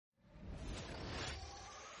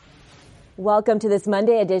Welcome to this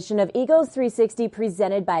Monday edition of Eagles 360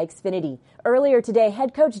 presented by Xfinity. Earlier today,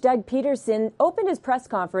 head coach Doug Peterson opened his press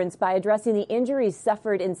conference by addressing the injuries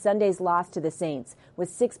suffered in Sunday's loss to the Saints, with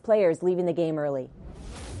 6 players leaving the game early.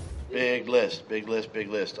 Big list.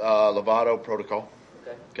 Lovato protocol.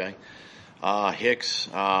 Okay. Hicks,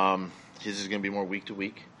 his is going to be more week to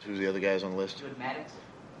week. Who's the other guys on the list? Maddox.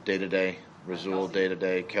 Day to day. Rasul, day to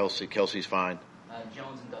day. Kelsey's fine.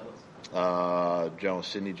 Jones and Douglas.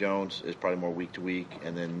 Sidney Jones is probably more week to week,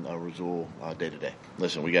 and then Rasul day to day.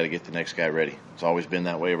 Listen, we got to get the next guy ready. It's always been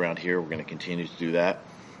that way around here. We're going to continue to do that,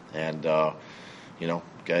 and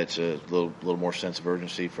it's a little more sense of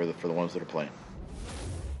urgency for the ones that are playing.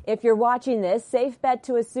 If you're watching this, safe bet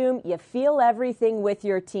to assume you feel everything with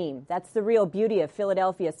your team. That's the real beauty of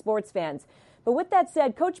Philadelphia sports fans. But with that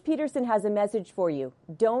said, Coach Peterson has a message for you.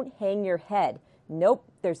 Don't hang your head. Nope,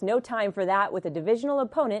 there's no time for that with a divisional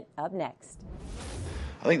opponent up next.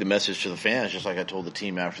 I think the message to the fans, just like I told the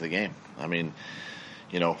team after the game. I mean,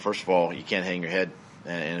 first of all, you can't hang your head.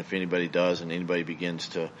 And if anybody does and anybody begins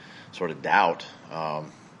to sort of doubt,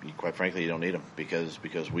 quite frankly, you don't need them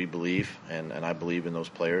because we believe, and I believe in those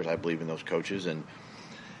players. I believe in those coaches. And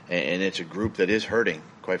it's a group that is hurting,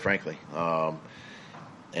 quite frankly. And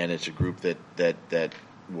it's a group that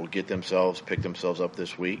will pick themselves up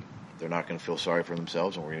this week. They're not going to feel sorry for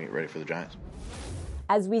themselves, and we're going to get ready for the Giants.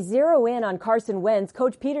 As we zero in on Carson Wentz,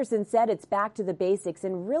 Coach Peterson said it's back to the basics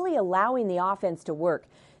and really allowing the offense to work.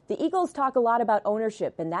 The Eagles talk a lot about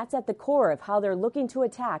ownership, and that's at the core of how they're looking to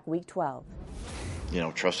attack Week 12.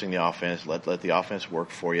 Trusting the offense, let the offense work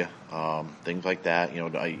for you, things like that.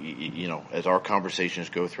 As our conversations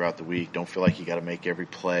go throughout the week, don't feel like you got to make every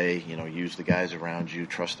play. Use the guys around you,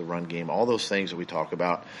 trust the run game, all those things that we talk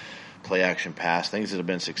about. Play action pass, things that have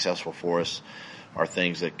been successful for us are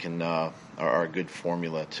things that can are a good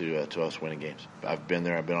formula to us winning games. I've been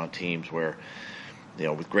there. I've been on teams where,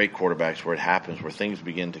 with great quarterbacks, where it happens, where things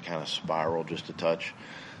begin to kind of spiral just a touch,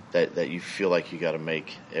 that you feel like you got to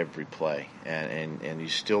make every play, and you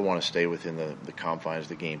still want to stay within the confines of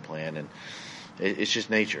the game plan, and it's just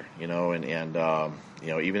nature, and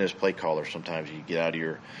even as play callers, sometimes you get out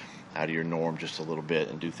of your norm just a little bit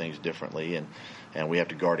and do things differently, and we have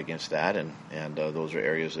to guard against that, and those are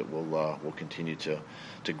areas that we'll continue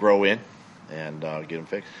to grow in and get them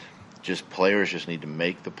fixed. Players just need to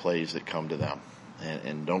make the plays that come to them,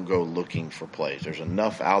 and don't go looking for plays. There's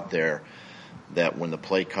enough out there that when the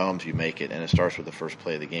play comes, you make it, and it starts with the first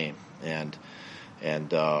play of the game. And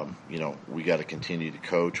we got to continue to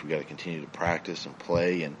coach, we got to continue to practice and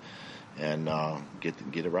play, and get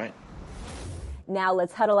it right. Now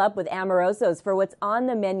let's huddle up with Amorosos for what's on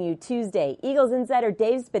the menu Tuesday. Eagles insider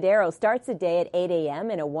Dave Spadaro starts the day at 8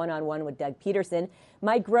 a.m. in a one-on-one with Doug Peterson.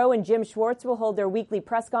 Mike Groh and Jim Schwartz will hold their weekly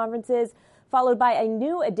press conferences, followed by a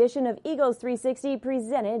new edition of Eagles 360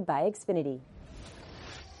 presented by Xfinity.